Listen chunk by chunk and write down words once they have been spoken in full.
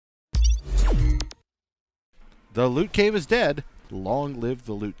The Loot Cave is dead. Long live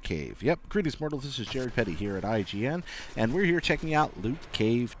the Loot Cave. Yep, greetings mortals, this is Jared Petty here at IGN, and we're here checking out Loot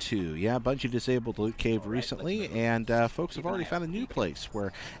Cave 2. Yeah, Bungie disabled Loot Cave recently, and folks have already found a new place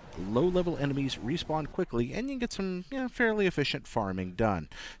where low-level enemies respawn quickly, and you can get some fairly efficient farming done.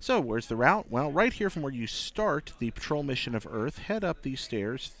 So, where's the route? Well, right here from where you start the patrol mission of Earth, head up these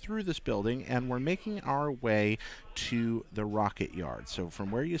stairs through this building, and we're making our way to the rocket yard. So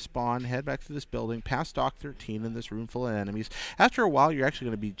from where you spawn, head back to this building, past Dock 13 in this room full of enemies. After a while, you're actually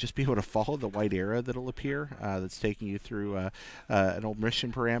going to just be able to follow the white arrow that'll appear that's taking you through an old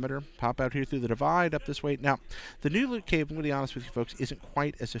mission parameter. Pop out here through the divide, up this way. Now, the new Loot Cave, I'm going to be honest with you folks, isn't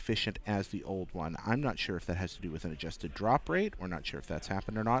quite as efficient as the old one. I'm not sure if that has to do with an adjusted drop rate. We're not sure if that's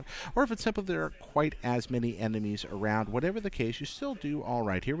happened or not, or if it's simply there aren't quite as many enemies around. Whatever the case, you still do all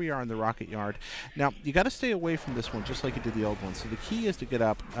right. Here we are in the rocket yard. Now, you got to stay away from this one just like you did the old one. So the key is to get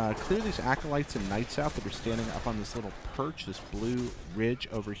up, clear these acolytes and knights out that are standing up on this little perch, this blue ridge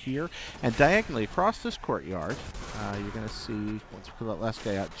over here, and diagonally across this courtyard, you're going to see, once we pull that last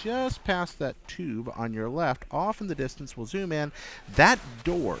guy out, just past that tube on your left, off in the distance, we'll zoom in, that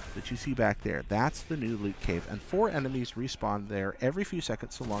door that you see back there, that's the new Loot Cave, and 4 enemies respawn there every few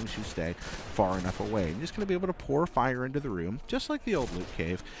seconds so long as you stay far enough away. And you're just going to be able to pour fire into the room, just like the old Loot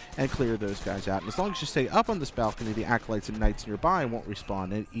Cave, and clear those guys out. And as long as you stay up on this balcony, the acolytes and knights nearby won't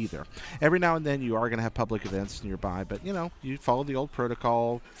respawn in either. Every now and then you are going to have public events nearby, but you follow the old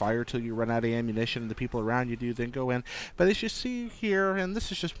protocol, fire till you run out of ammunition and the people around you do, then go in. But as you see here, and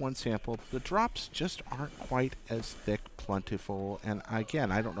this is just one sample, the drops just aren't quite as thick, plentiful, and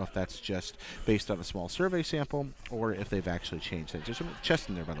again, I don't know if that's just based on a small survey sample or if they've actually changed things. There's a chest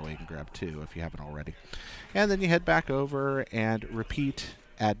in there, by the way, you can grab too if you haven't already. And then you head back over and repeat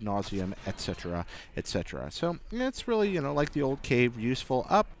ad nauseum, etc., etc. So it's really, like the old cave, useful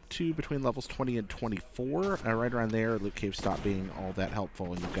up to between levels 20 and 24. Right around there, Loot Cave stopped being all that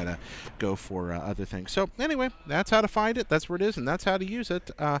helpful, and you've got to go for other things. So anyway, that's how to find it, that's where it is, and that's how to use it.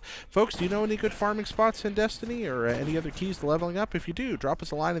 Folks, do you know any good farming spots in Destiny, or any other keys to leveling up? If you do, drop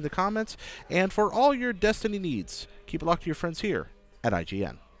us a line in the comments. And for all your Destiny needs, keep it locked to your friends here at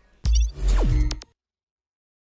IGN.